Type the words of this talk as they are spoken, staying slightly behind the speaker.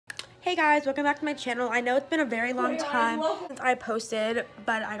Hey guys, welcome back to my channel. I know it's been a very long time since I posted,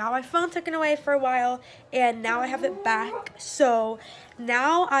 but I got my phone taken away for a while and now I have it back. So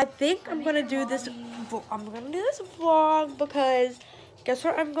now I think I'm gonna do this vlog because guess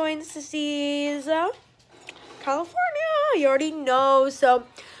what I'm going to see is California. You already know. So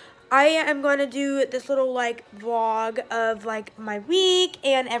I am going to do this little like vlog of like my week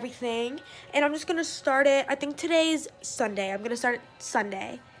and everything, and I'm just gonna start it. I think today's Sunday. I'm gonna start it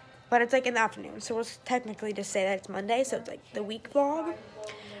Sunday. But it's like in the afternoon, so we'll technically just say that it's Monday, so it's like the week vlog.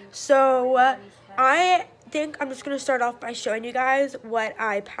 So I think I'm just gonna start off by showing you guys what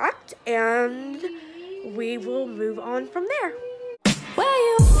I packed, and we will move on from there.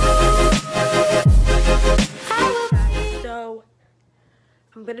 So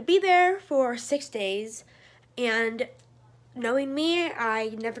I'm gonna be there for 6 days, and knowing me,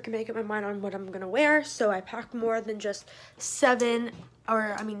 I never can make up my mind on what I'm gonna wear, so I packed more than just 6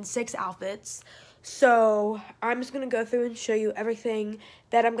 outfits. So I'm just gonna go through and show you everything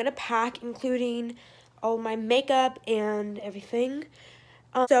that I'm gonna pack, including all my makeup and everything.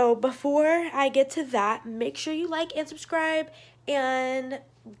 So before I get to that, make sure you like and subscribe, and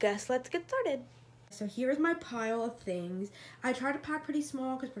let's get started. So here's my pile of things. I try to pack pretty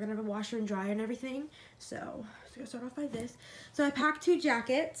small because we're gonna have a washer and dryer and everything. So I'm gonna start off by this. So I packed 2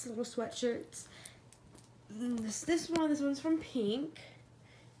 jackets, little sweatshirts. This one's from Pink,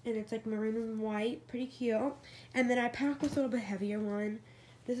 and it's like maroon and white, pretty cute. And then I packed this little bit heavier one.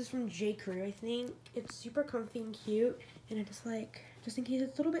 This is from J. Crew, I think. It's super comfy and cute, and I just in case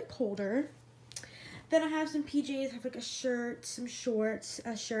it's a little bit colder. Then I have some PJs. I have like a shirt, some shorts,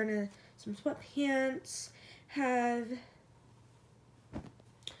 a shirt, and some sweatpants. Have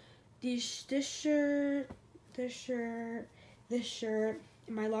this shirt,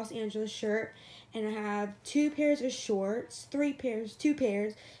 my Los Angeles shirt, and I have 2 pairs of shorts, 2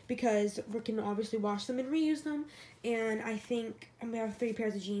 pairs, because we can obviously wash them and reuse them. And I think I'm gonna have 3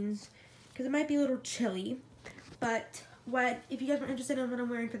 pairs of jeans because it might be a little chilly. But if you guys are interested in what I'm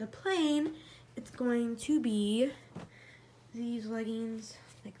wearing for the plane, it's going to be these leggings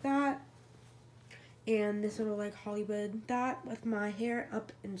like that, and this little like Hollywood that with my hair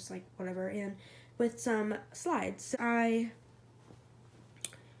up and just like whatever, and with some slides. I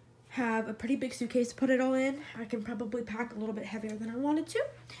have a pretty big suitcase to put it all in. I can probably pack a little bit heavier than I wanted to.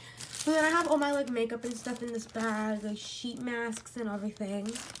 But then I have all my like makeup and stuff in this bag, like sheet masks and everything.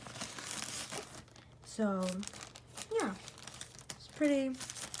 So yeah, it's pretty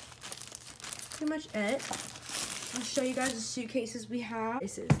much it. I'll show you guys the suitcases we have.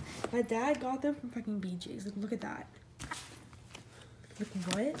 My dad got them from fucking BJ's. Like, look at that. Like,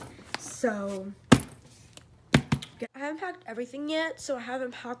 what? So I haven't packed everything yet, so I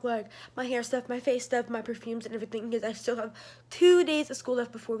haven't packed like my hair stuff, my face stuff, my perfumes and everything, because I still have 2 days of school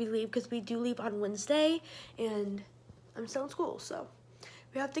left before we leave, because we do leave on Wednesday and I'm still in school, so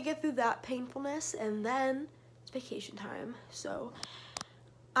we have to get through that painfulness, and then it's vacation time. So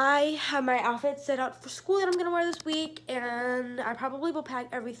I have my outfit set out for school that I'm gonna wear this week, and I probably will pack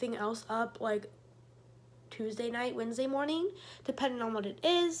everything else up like Tuesday night, Wednesday morning, depending on what it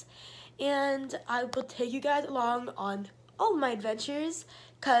is. And I will take you guys along on all my adventures,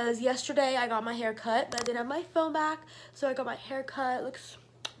 because yesterday I got my hair cut, but I didn't have my phone back, so I got my hair cut. Looks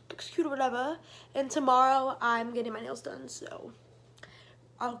cute or whatever. And tomorrow I'm getting my nails done, so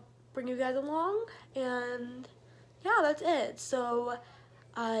I'll bring you guys along, and yeah, that's it. So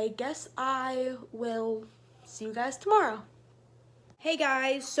I guess I will see you guys tomorrow. Hey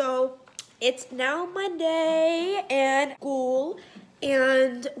guys, so it's now Monday and school,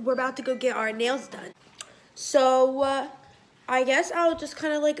 and we're about to go get our nails done. So I guess I'll just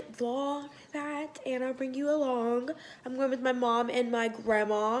kind of like vlog that, and I'll bring you along. I'm going with my mom and my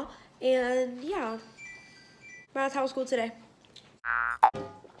grandma, and yeah, we're out of school today.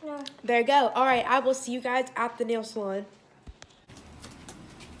 Yeah. There you go. All right, I will see you guys at the nail salon.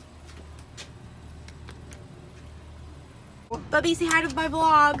 Bubby, say hi to my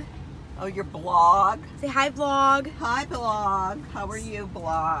vlog. Oh, your blog? Say hi, vlog. Hi, blog. How are you,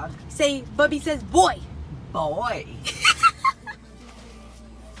 blog? Say, Bubby says boy. Boy.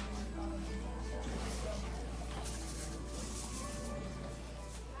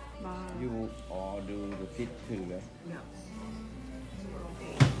 You all do the fit too, right? No.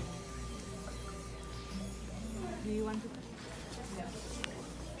 Do you want to?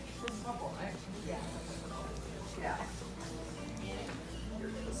 Yeah. Yeah.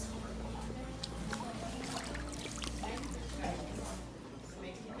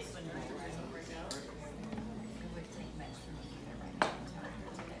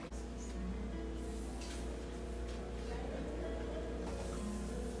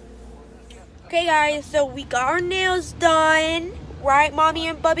 Okay guys, so we got our nails done. Right, Mommy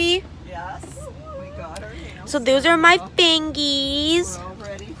and Bubby? Yes, we got our nails. So those are my done. fingies. We're all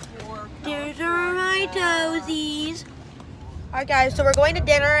ready for Those are my California. toesies. Alright guys, so we're going to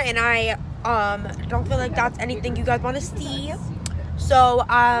dinner and I don't feel like that's anything you guys want to see. So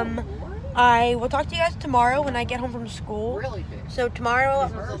I will talk to you guys tomorrow when I get home from school. Really big. So tomorrow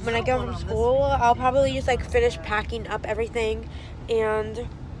when I get home from school, I'll probably just like finish packing up everything, and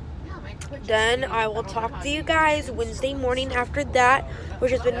then I will talk to you guys Wednesday morning after that,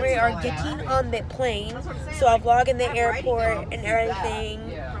 which is when we are getting on the plane. So I'll vlog in the airport and everything.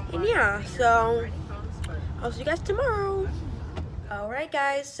 And yeah, so I'll see you guys tomorrow. Alright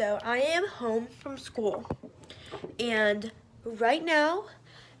guys, so I am home from school. And right now,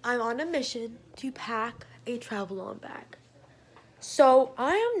 I'm on a mission to pack a travel-on bag. So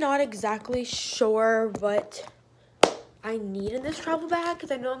I am not exactly sure what I need in this travel bag,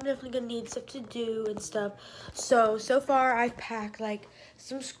 because I know I'm definitely gonna need stuff to do and stuff. So far I've packed like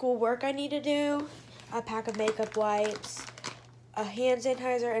some schoolwork I need to do, a pack of makeup wipes, a hand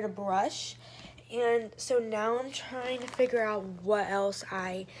sanitizer, and a brush. And so now I'm trying to figure out what else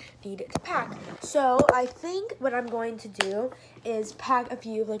I need to pack. So I think what I'm going to do is pack a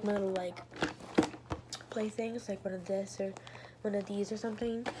few of like my little like playthings, like one of this or one of these or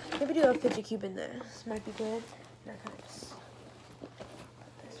something. Maybe do a fidget cube in this. Might be good. And I kind of just put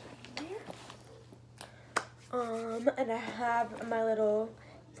this right there. And I have my little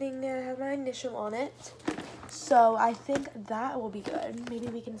thing that has my initial on it. So I think that will be good. Maybe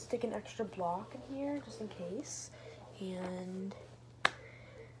we can stick an extra block in here just in case. And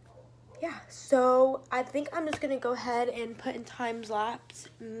yeah, so I think I'm just gonna go ahead and put in time lapse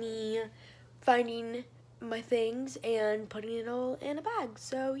me finding my things and putting it all in a bag.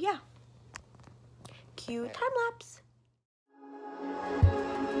 So yeah, cue time lapse.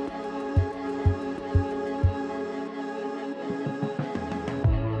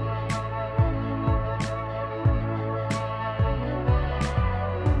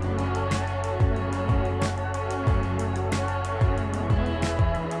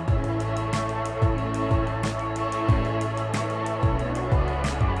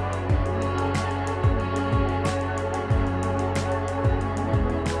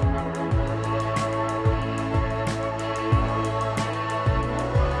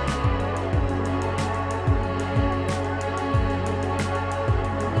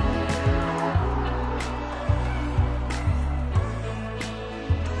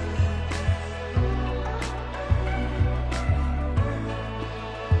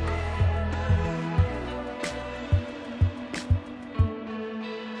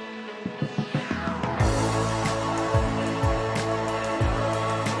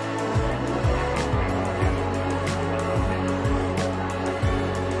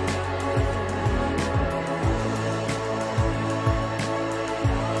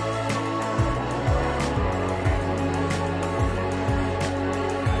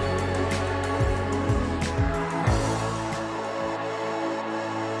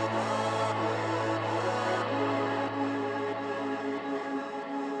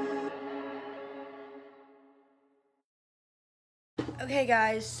 Okay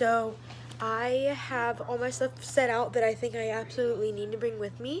guys, so I have all my stuff set out that I think I absolutely need to bring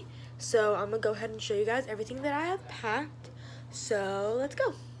with me. So I'm gonna go ahead and show you guys everything that I have packed. So let's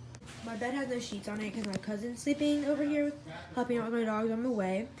go. My bed has no sheets on it because my cousin's sleeping over here helping out with my dogs on the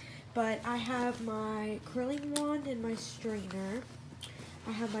way. But I have my curling wand and my strainer.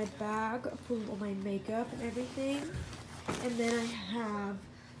 I have my bag full of all my makeup and everything. And then I have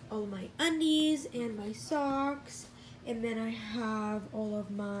all my undies and my socks. And then I have all of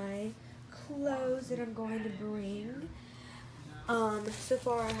my clothes that I'm going to bring. So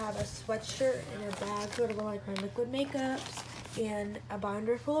far I have a sweatshirt and a bag sort of like my liquid makeups and a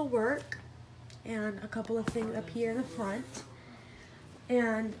binder full of work and a couple of things up here in the front.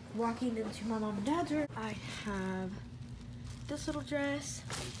 And walking into my mom and dad's room, I have this little dress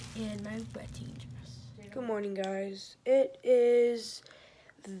and my wedding dress. Good morning guys. It is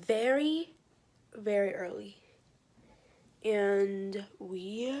very, very early. And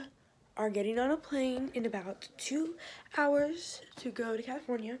we are getting on a plane in about 2 hours to go to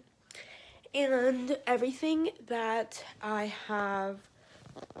California. And everything that I have,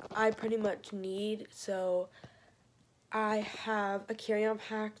 I pretty much need. So I have a carry-on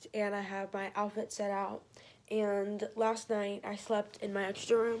packed and I have my outfit set out. And last night I slept in my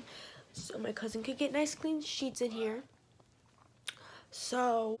extra room so my cousin could get nice clean sheets in here.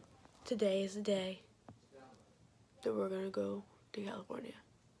 So today is the day that we're gonna go to California.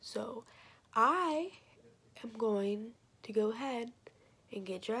 So I am going to go ahead and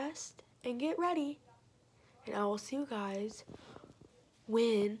get dressed and get ready. And I will see you guys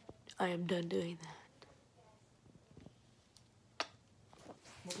when I am done doing that.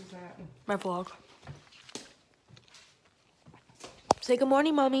 What was that? My vlog. Say good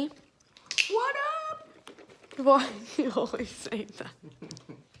morning, Mommy. What up? Why do you always say that?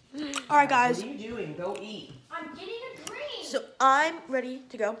 Alright, guys. What are you doing? Go eat. I'm getting a drink. So I'm ready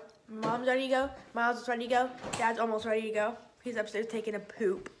to go. Mom's ready to go. Miles is ready to go. Dad's almost ready to go. He's upstairs taking a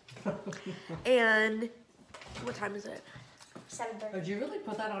poop. And what time is it? 7:30. Did you really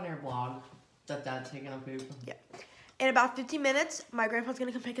put that on your blog? That Dad's taking a poop? Yeah. In about 15 minutes, my grandpa's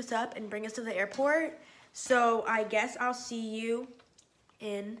gonna come pick us up and bring us to the airport. So I guess I'll see you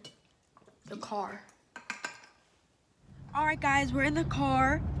in the car. All right, guys, we're in the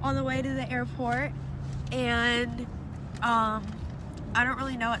car on the way to the airport, and I don't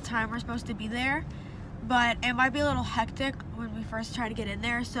really know what time we're supposed to be there, but it might be a little hectic when we first try to get in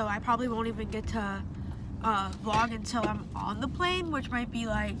there, so I probably won't even get to vlog until I'm on the plane, which might be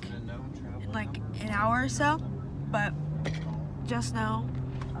like an hour or so, but just know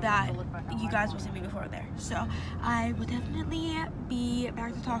that you guys will see me before there. So I will definitely be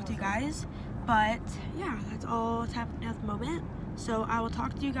back to talk to you guys, but yeah, that's all that's happening at the moment. So I will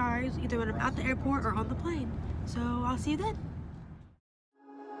talk to you guys either when I'm at the airport or on the plane. So I'll see you then.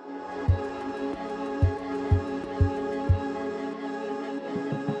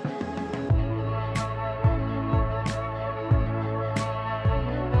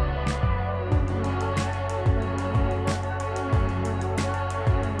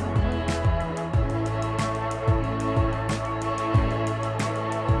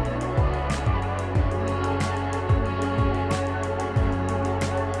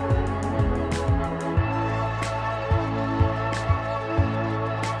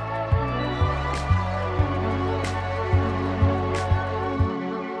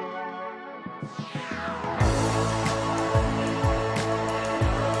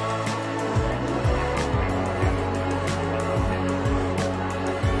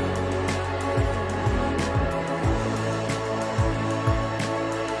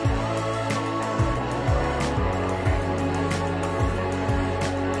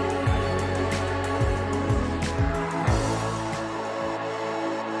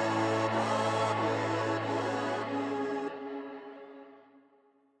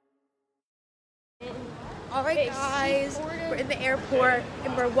 Alright guys, we're in the airport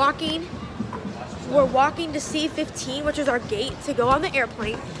and we're walking to C-15, which is our gate to go on the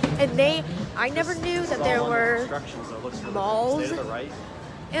airplane. And I never knew that there were malls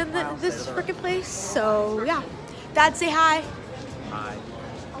in this freaking place. So yeah. Dad, say hi. I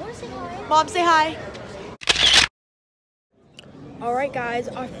want to say hi. Mom, say hi. Alright guys,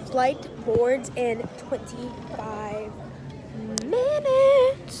 our flight boards in 25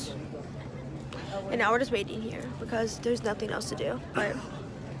 minutes. And now we're just waiting here because there's nothing else to do. But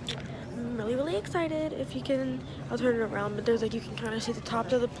I'm really, really excited. If you can, I'll turn it around. But there's like, you can kind of see the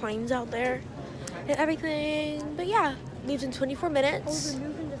tops of the planes out there and everything. But yeah, leaves in 24 minutes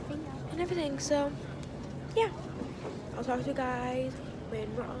and everything. So yeah, I'll talk to you guys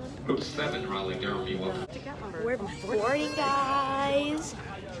when we're on. Group 7, Raleigh, Durham, you will. We're boarding, guys.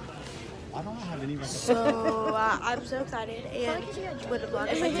 I don't have any. So I'm so excited, and with the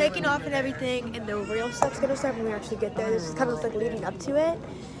vlog is like taking off and everything, and the real stuff's gonna start when we actually get there. This is kind of like leading up to it.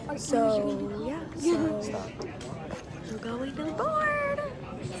 So yeah, so we're going to board.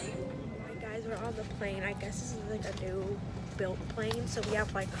 Alright guys, we're on the plane. I guess this is like a new built plane, so we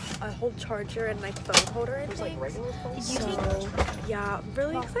have like a whole charger and like phone holder and things. So yeah, I'm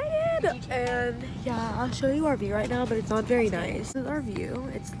really excited, and yeah, I'll show you our view right now, but it's not very nice. This is our view.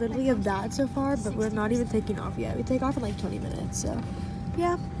 It's literally of that so far, but we're not even taking off yet. We take off in like 20 minutes, so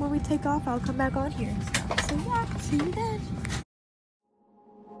yeah, when we take off, I'll come back on here. So yeah, see you then.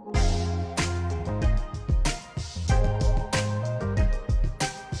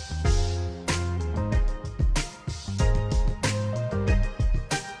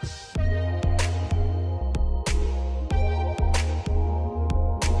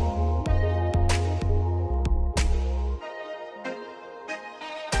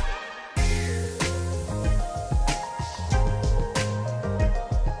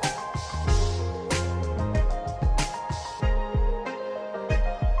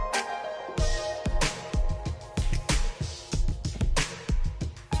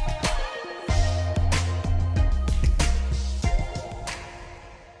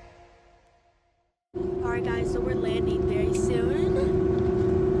 Alright guys, so we're landing very soon,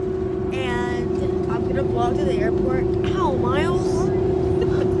 and I'm gonna vlog to the airport. Ow, Miles!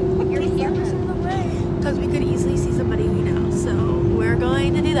 You're in the way. Because we could easily see somebody we know, so we're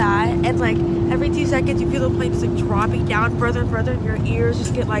going to do do that, and like every 2 seconds you feel the plane just like dropping down further and further, and your ears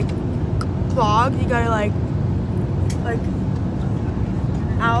just get like clogged. You gotta like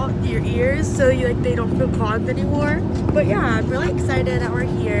out your ears so you like they don't feel clogged anymore. But yeah, I'm really excited that we're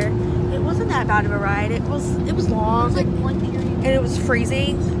here. It wasn't that bad of a ride. It was long. It was like 1 period. And it was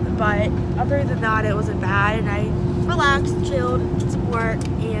freezing, but other than that, it wasn't bad. And I relaxed, chilled, did some work,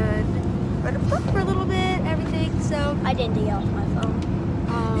 and read a book for a little bit, everything. So I didn't get off my phone.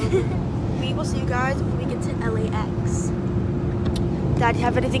 we will see you guys when we get to LAX. Dad, you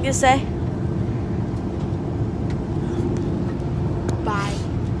have anything to say? Bye.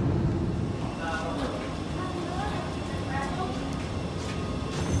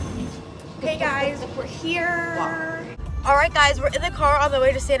 Okay, guys, we're here. All right, guys, we're in the car on the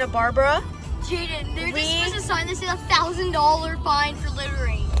way to Santa Barbara. Jaden, they're just supposed to sign this $1,000 fine for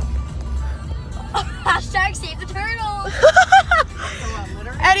littering. Hashtag save the turtles.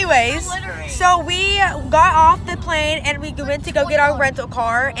 Anyways, so we got off the plane and we went to go get our rental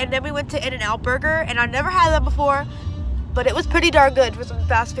car, and then we went to In-N-Out Burger, and I never had that before, but it was pretty darn good for some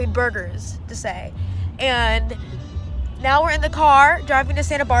fast food burgers, to say. And now we're in the car driving to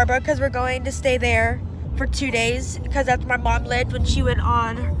Santa Barbara because we're going to stay there for 2 days, because that's where my mom lived when she went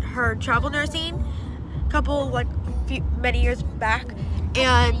on her travel nursing many years back,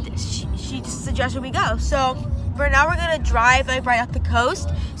 and she just suggested we go. So for now we're gonna drive like right up the coast,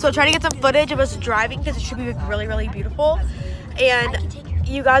 so try to get some footage of us driving because it should be like really, really beautiful. And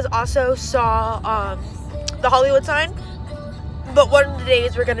you guys also saw the Hollywood sign, but one of the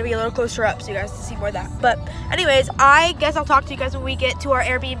days we're gonna be a little closer up so you guys can see more of that. But anyways, I guess I'll talk to you guys when we get to our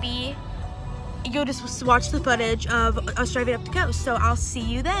Airbnb. You'll just watch the footage of us driving up the coast. So I'll see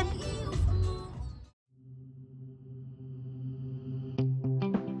you then.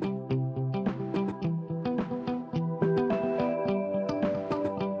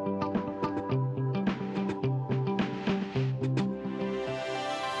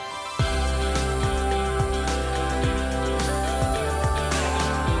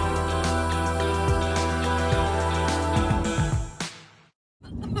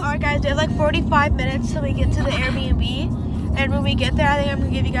 Alright guys, we have like 45 minutes till we get to the Airbnb, and when we get there I think I'm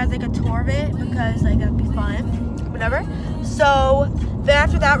gonna give you guys like a tour of it because like that'd be fun, whatever. So then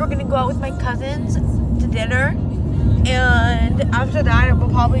after that we're gonna go out with my cousins to dinner, and after that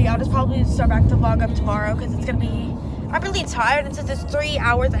I'll just probably start back to vlog up tomorrow because it's gonna be, I'm really tired, and since it's 3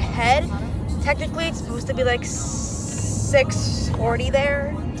 hours ahead, technically it's supposed to be like 6:40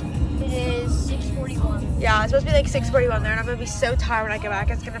 there. It is 6:41. Yeah, it's supposed to be like 6:41 there, and I'm gonna be so tired when I get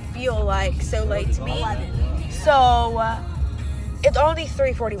back. It's gonna feel like so late to me. 11. So it's only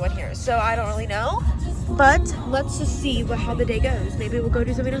 3:41 here, so I don't really know. But let's just see how the day goes. Maybe we'll go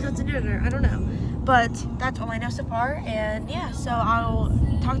do something else after dinner. I don't know. But that's all I know so far. And yeah, so I'll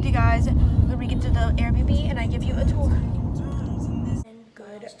talk to you guys when we get to the Airbnb and I give you a tour.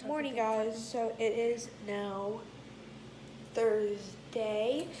 Good morning, guys. So it is now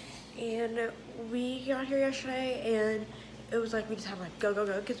Thursday. And we got here yesterday, and it was like we just had to like go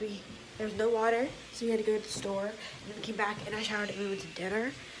because there's no water, so we had to go to the store, and then we came back and I showered and we went to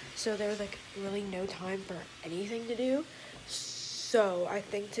dinner. So there was like really no time for anything to do. So I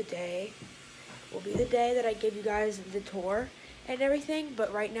think today will be the day that I give you guys the tour and everything.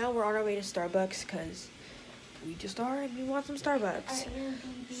 But right now we're on our way to Starbucks because we just are and we want some Starbucks. Our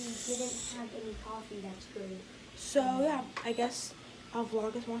Airbnb didn't have any coffee that's good. So yeah, I guess I'll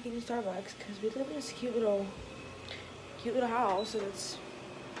vlog us walking to Starbucks because we live in this cute little house, and it's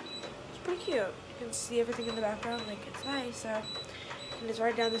pretty cute. You can see everything in the background, like it's nice. And it's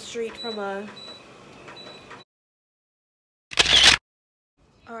right down the street from a.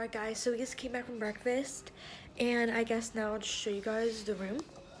 Alright guys, so we just came back from breakfast, and I guess now I'll just show you guys the room.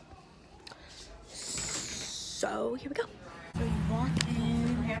 So here we go. So you walk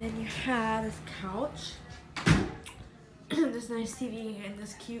in, and you have this couch. This nice TV and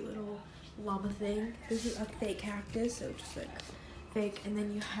this cute little llama thing. This is a fake cactus, so just like fake. And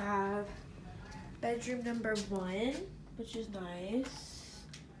then you have bedroom number 1, which is nice.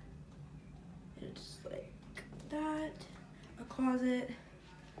 And it's like that. A closet,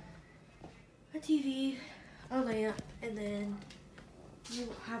 a TV, a lamp, and then you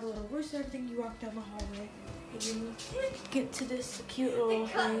have a little rooster and everything. You walk down the hallway and you get to this cute little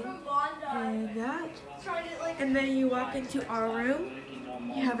thing and that. And then you walk into our room.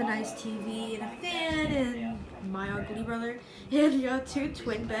 You have a nice TV and a fan and my ugly brother. And you have 2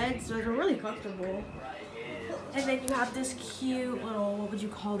 twin beds, so they're really comfortable. And then you have this cute little, what would you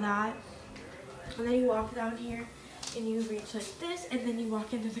call that? And then you walk down here and you reach like this, and then you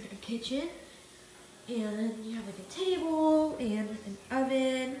walk into like a kitchen. And you have like a table and an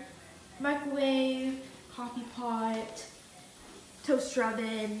oven, microwave, coffee pot, toaster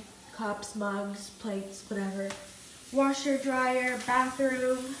oven, cups, mugs, plates, whatever. Washer, dryer,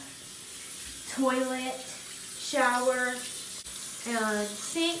 bathroom, toilet, shower, and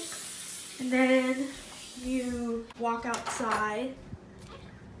sink. And then you walk outside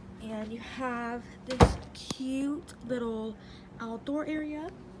and you have this cute little outdoor area.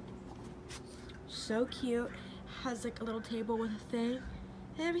 So cute. Has like a little table with a thing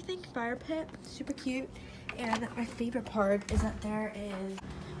and everything. Fire pit. Super cute. And my favorite part is that there is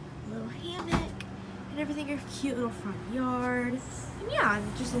a little hammock and everything. Your cute little front yard. And yeah,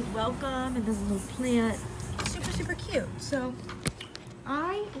 just like welcome and this little plant. Super, super cute. So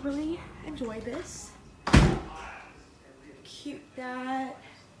I really enjoy this. Cute that.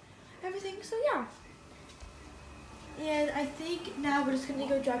 Everything. So yeah. And I think now we're just gonna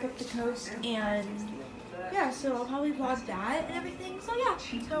go drive up the coast, and yeah, so I'll probably vlog that and everything. So yeah,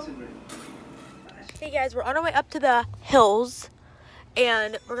 so hey guys, we're on our way up to the hills,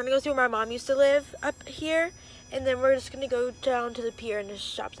 and we're gonna go see where my mom used to live up here, and then we're just gonna go down to the pier and the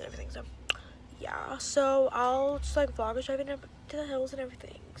shops and everything. So yeah, so I'll just like vlog us driving up to the hills and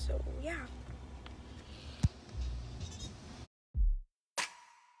everything. So yeah.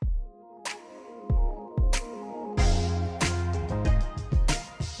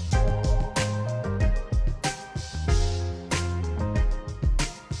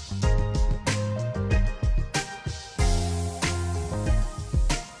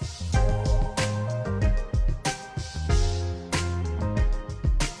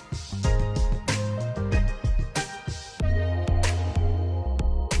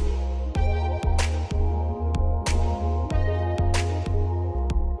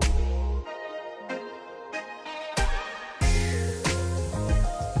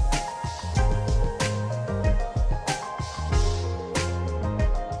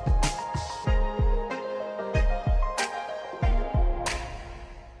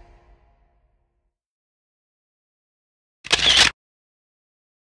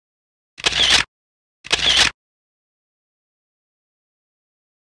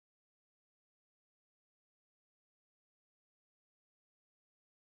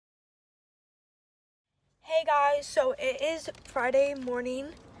 Hey guys, so it is Friday morning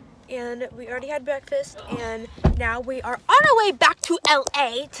and we already had breakfast, and now we are on our way back to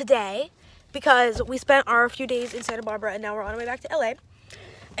LA today because we spent our few days in Santa Barbara and now we're on our way back to LA,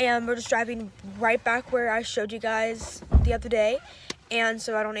 and we're just driving right back where I showed you guys the other day, and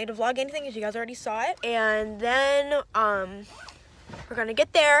so I don't need to vlog anything because you guys already saw it. And then we're gonna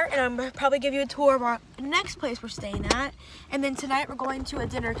get there and I'm gonna probably give you a tour of our next place we're staying at. And then tonight we're going to a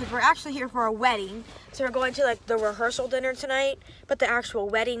dinner because we're actually here for a wedding. So we're going to like the rehearsal dinner tonight, but the actual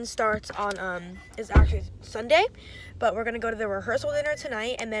wedding starts on, is actually Sunday. But we're gonna go to the rehearsal dinner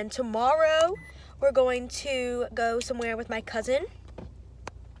tonight, and then tomorrow we're going to go somewhere with my cousin.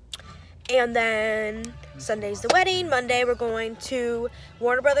 And then Sunday's the wedding, Monday we're going to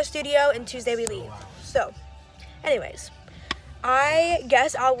Warner Brothers Studio, and Tuesday we leave. So, anyways. I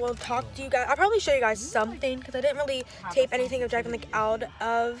guess I will talk to you guys. I'll probably show you guys something because I didn't really tape anything of driving like out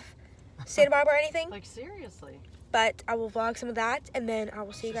of Santa Barbara or anything. Like seriously. But I will vlog some of that, and then I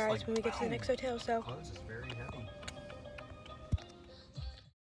will see you guys when we get to the next hotel. So.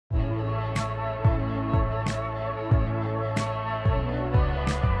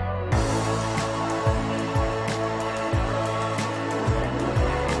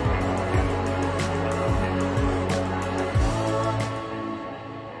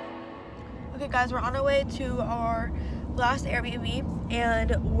 Guys, we're on our way to our last Airbnb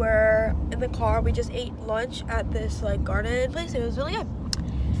and we're in the car. We just ate lunch at this like garden place. It was really good.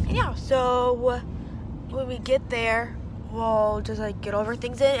 And yeah, so when we get there, we'll just like get over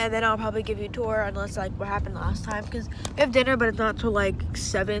things in, and then I'll probably give you a tour unless like what happened last time, because we have dinner but it's not till like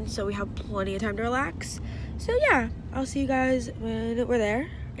 7, so we have plenty of time to relax. So yeah, I'll see you guys when we're there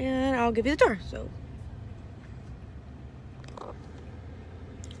and I'll give you the tour. So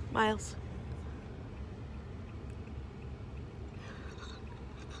Miles.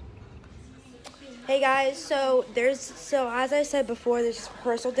 Hey guys, so as I said before, there's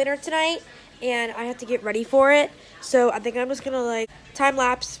rehearsal dinner tonight and I have to get ready for it. So I think I'm just gonna like time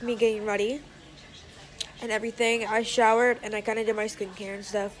lapse me getting ready and everything. I showered and I kind of did my skincare and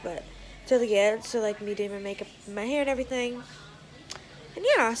stuff, but till the end, so like me doing my makeup, my hair and everything. And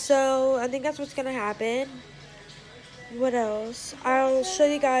yeah, so I think that's what's gonna happen. What else? I'll show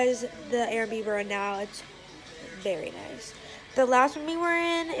you guys the Airbnb we're in now. It's very nice. the last one we were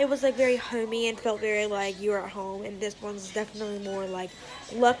in, it was like very homey and felt very like you were at home. And this one's definitely more like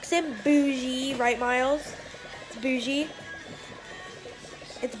luxe and bougie, right, Miles? It's bougie.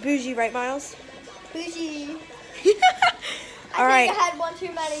 It's bougie, right, Miles? Bougie. All right. I had one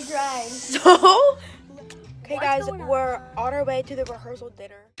too many drinks. So, okay, What's guys, going on? we're on our way to the rehearsal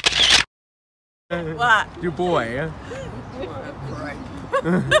dinner. What? Your boy.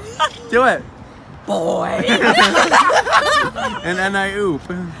 Do it. Boy. And then I oop.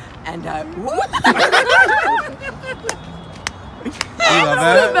 And You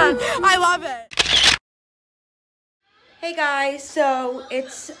love it? I love it. Hey guys, so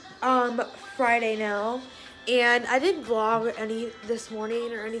it's Friday now, and I didn't vlog any this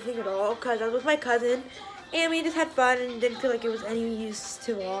morning or anything at all because I was with my cousin and we just had fun and didn't feel like it was any use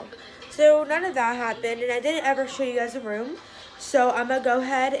to vlog. So none of that happened, and I didn't ever show you guys the room. So I'm gonna go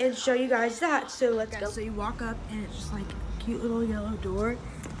ahead and show you guys that. So let's go. So you walk up and it's just like a cute little yellow door,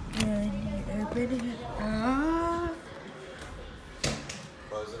 and you open it up.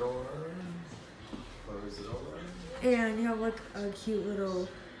 Close it over. Close it over. And you have like a cute little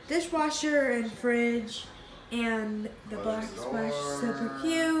dishwasher and fridge, and the black splash is super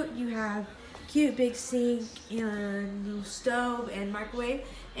cute. You have cute big sink and little stove and microwave,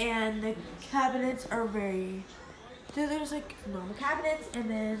 and the cabinets are very, so there's like normal cabinets and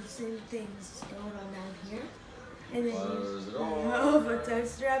then same things going on down here. And then you have a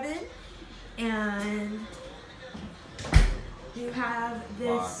toaster oven, and you have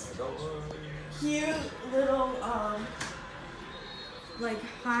this cute little like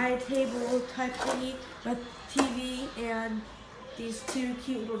high table type thingy with TV and these two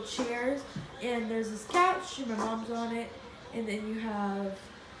cute little chairs, and there's this couch and my mom's on it, and then you have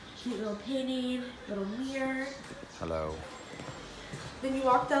cute little painting, little mirror. Hello. Then you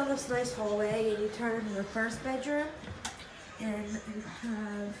walk down this nice hallway and you turn into the first bedroom, and you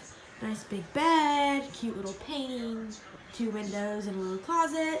have a nice big bed, cute little painting, 2 windows and a little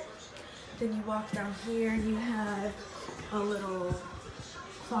closet. Then you walk down here and you have a little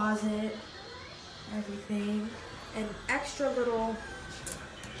closet, everything, an extra little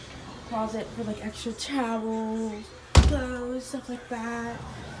closet for like extra towels, clothes, stuff like that.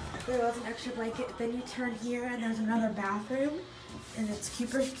 There was an extra blanket. Then you turn here and there's another bathroom, and it's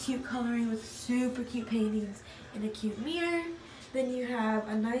super cute coloring with super cute paintings and a cute mirror. Then you have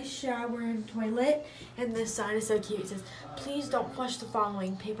a nice shower and toilet, and this sign is so cute. It says, "Please don't flush the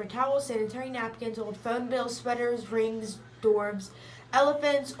following: paper towels, sanitary napkins, old phone bills, sweaters, rings, doorbs,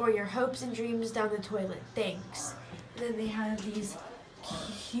 elephants, or your hopes and dreams down the toilet. Thanks." And then they have these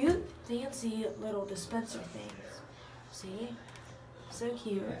cute, fancy little dispenser things. See? So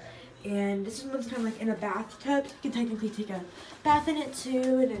cute. And this one's kind of like in a bathtub. You can technically take a bath in it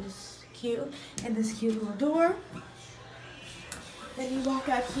too, and it's cute. And this cute little door. Then you walk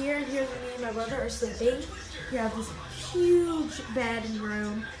out here, and here's where me and my brother are sleeping. You have this huge bed and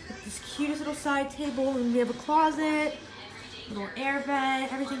room with this cutest little side table, and we have a closet, little air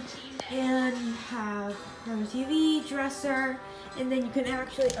vent, everything. And you have another TV, dresser, and then you can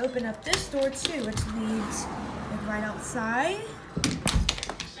actually open up this door too, which leads like right outside.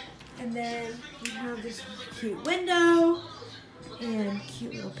 And then you have this cute window and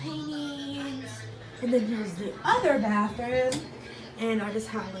cute little paintings. And then here's the other bathroom. And I just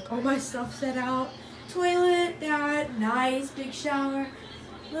have like all my stuff set out. Toilet, that, nice big shower,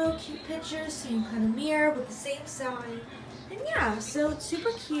 little cute pictures, same kind of mirror with the same sign. And yeah, so it's super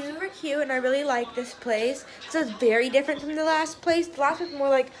cute, and I really like this place. So it's very different from the last place. The last one's more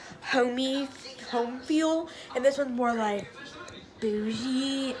like home feel, and this one's more like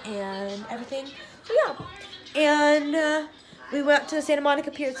bougie and everything. So yeah, and we went to the Santa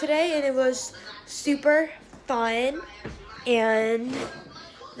Monica Pier today, and it was super fun. And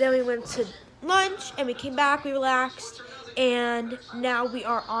then we went to lunch, and we came back, we relaxed, and now we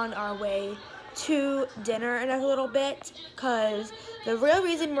are on our way to dinner in a little bit, because the real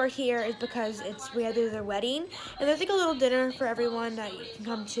reason we're here is because we had their wedding, and there's like a little dinner for everyone that you can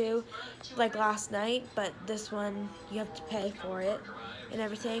come to, like last night, but this one you have to pay for it and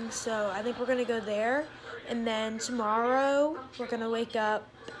everything. So I think we're gonna go there, and then tomorrow we're gonna wake up,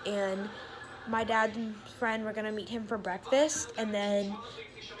 and my dad's friend, we're gonna meet him for breakfast, and then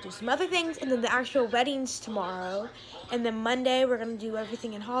do some other things, and then the actual wedding's tomorrow. And then Monday we're gonna do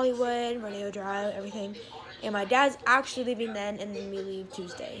everything in Hollywood, Rodeo Drive, everything. And my dad's actually leaving then, and then we leave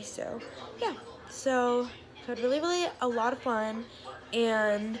Tuesday. So yeah, so it's really a lot of fun,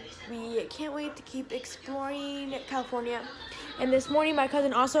 and we can't wait to keep exploring California. And this morning my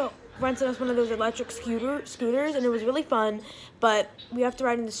cousin also rented us one of those electric scooters, and it was really fun, but we have to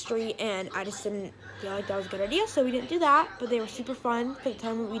ride in the street, and I just didn't feel like that was a good idea, so we didn't do that, but they were super fun for the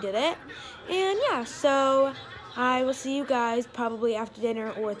time that we did it. And yeah, so I will see you guys probably after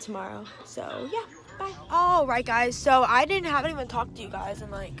dinner or tomorrow. So yeah, bye. All right, guys, so I haven't even talked to you guys in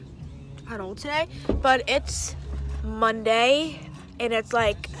like, I don't know, today, but it's Monday, and it's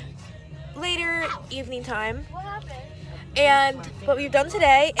like later evening time. What happened? And what we've done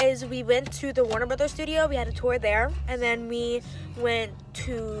today is we went to the Warner Brothers studio. We had a tour there, and then we went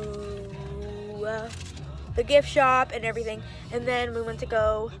to the gift shop and everything, and then we went to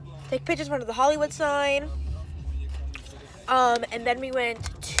go take pictures in front of the Hollywood sign, and then we went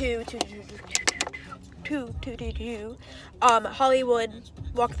to Hollywood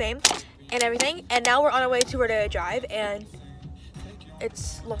Walk of Fame and everything, and now we're on our way to where to drive, and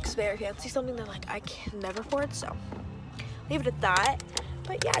it looks very fancy, something that like I can never afford, so leave it at that.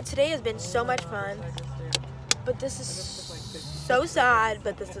 But yeah, today has been so much fun, but this is so sad,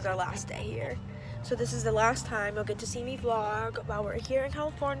 but this is our last day here. So this is the last time you'll get to see me vlog while we're here in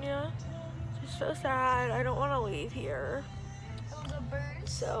California. It's so sad. I don't want to leave here.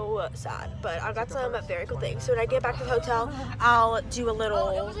 So sad, but I got some very cool things. So when I get back to the hotel, I'll do a little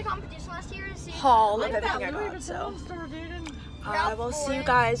haul of everything I got. So I will see you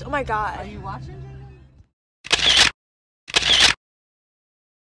guys. Oh my god. Are you watching?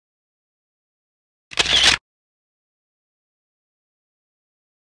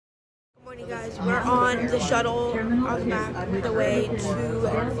 Good morning, guys. We're on the shuttle on the back the way to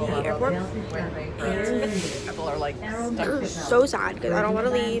the airport. And People are like stuck. so sad because I don't want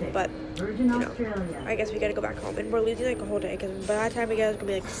to leave, but you know, I guess we gotta go back home, and we're losing like a whole day because by the time we get, it's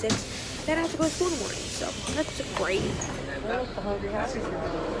gonna be like 6. Then I have to go to school in the morning, so that's great.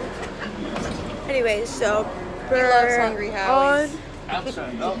 Anyways, so we're Hungry Howie.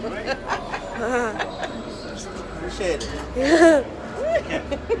 Appreciate it. on.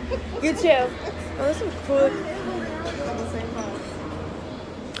 You too. Oh, that's some cool.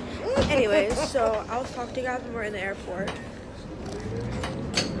 Anyways, so I was talking to you guys when we're in the airport.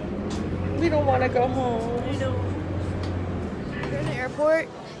 We don't want to go home. I know. We're in the airport,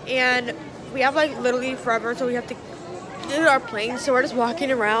 and we have like literally forever, so we have to get to our plane. So we're just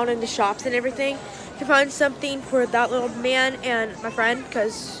walking around in the shops and everything to find something for that little man and my friend,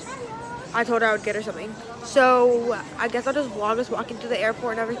 because I told her I would get her something. So I guess I'll just vlog us walking to the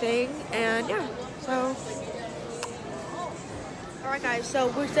airport and everything, and yeah, so. Alright guys, so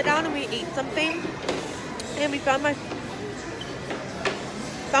we sat down and we ate something, and we found my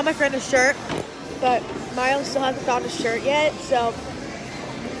friend a shirt, but Miles still hasn't found a shirt yet, so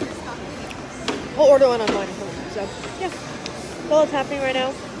we'll order one online or something. So yeah, that's what's happening right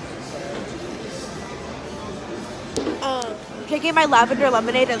now. Taking my lavender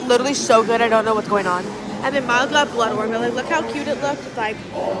lemonade, it's literally so good, I don't know what's going on. And then Miles got bloodworm, like look how cute it looks, it's like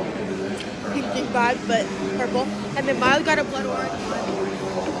pink vibe, but purple. And then Miles got a bloodworm.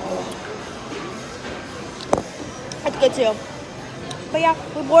 It's good too. But yeah,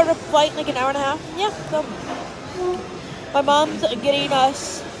 we boarded a flight in like an hour and a half. Yeah, so my mom's getting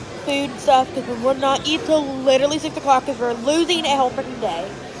us food and stuff because we would not eat till literally 6 o'clock because we're losing a whole freaking day.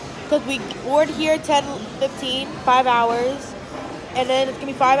 Because we boarded here 10:15, 5 hours. And then it's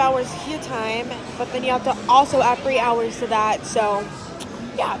gonna be 5 hours here time, but then you have to also add 3 hours to that. So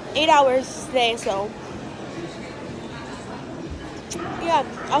yeah, 8 hours today. So yeah,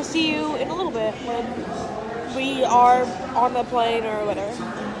 I'll see you in a little bit when we are on the plane or whatever.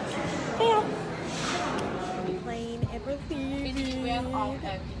 But yeah, plane and we're leaving.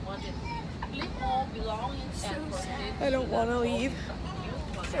 I don't want to leave.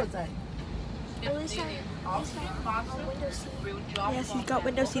 What's that? Yes, he's got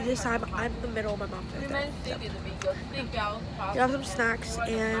window seat this time. I'm in the middle of my mom's right there. So. We have some snacks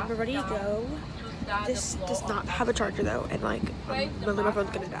and we're ready to go. This does not have a charger though, and like literally my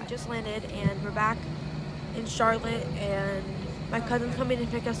phone's gonna die. Just landed and we're back in Charlotte, and my cousin's coming to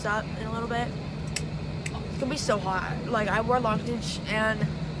pick us up in a little bit. It's gonna be so hot. Like I wore long sleeves and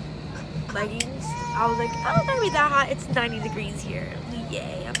leggings. I was like, oh, it's not gonna be that hot. It's 90 degrees here.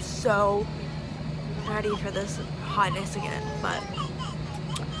 Yay! I'm so ready for this hotness again, but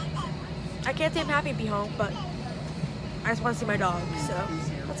I can't say I'm happy to be home, but I just want to see my dog, so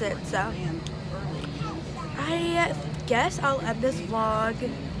that's it. So I guess I'll end this vlog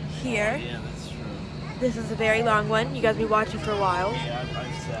here. This is a very long one. You guys will be watching for a while,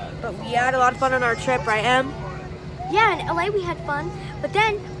 but we had a lot of fun on our trip, right, Em? Yeah, in LA we had fun, but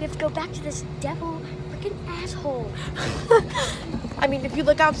then we have to go back to this devil freaking asshole. I mean, if you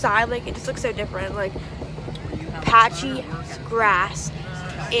look outside, like, it just looks so different. Like, patchy grass,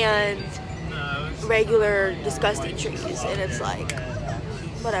 and regular disgusting trees, and it's like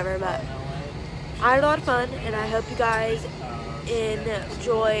whatever. But I had a lot of fun, and I hope you guys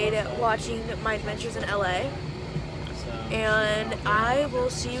enjoyed watching my adventures in LA, and I will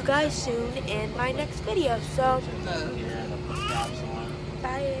see you guys soon in my next video. So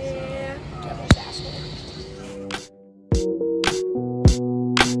bye.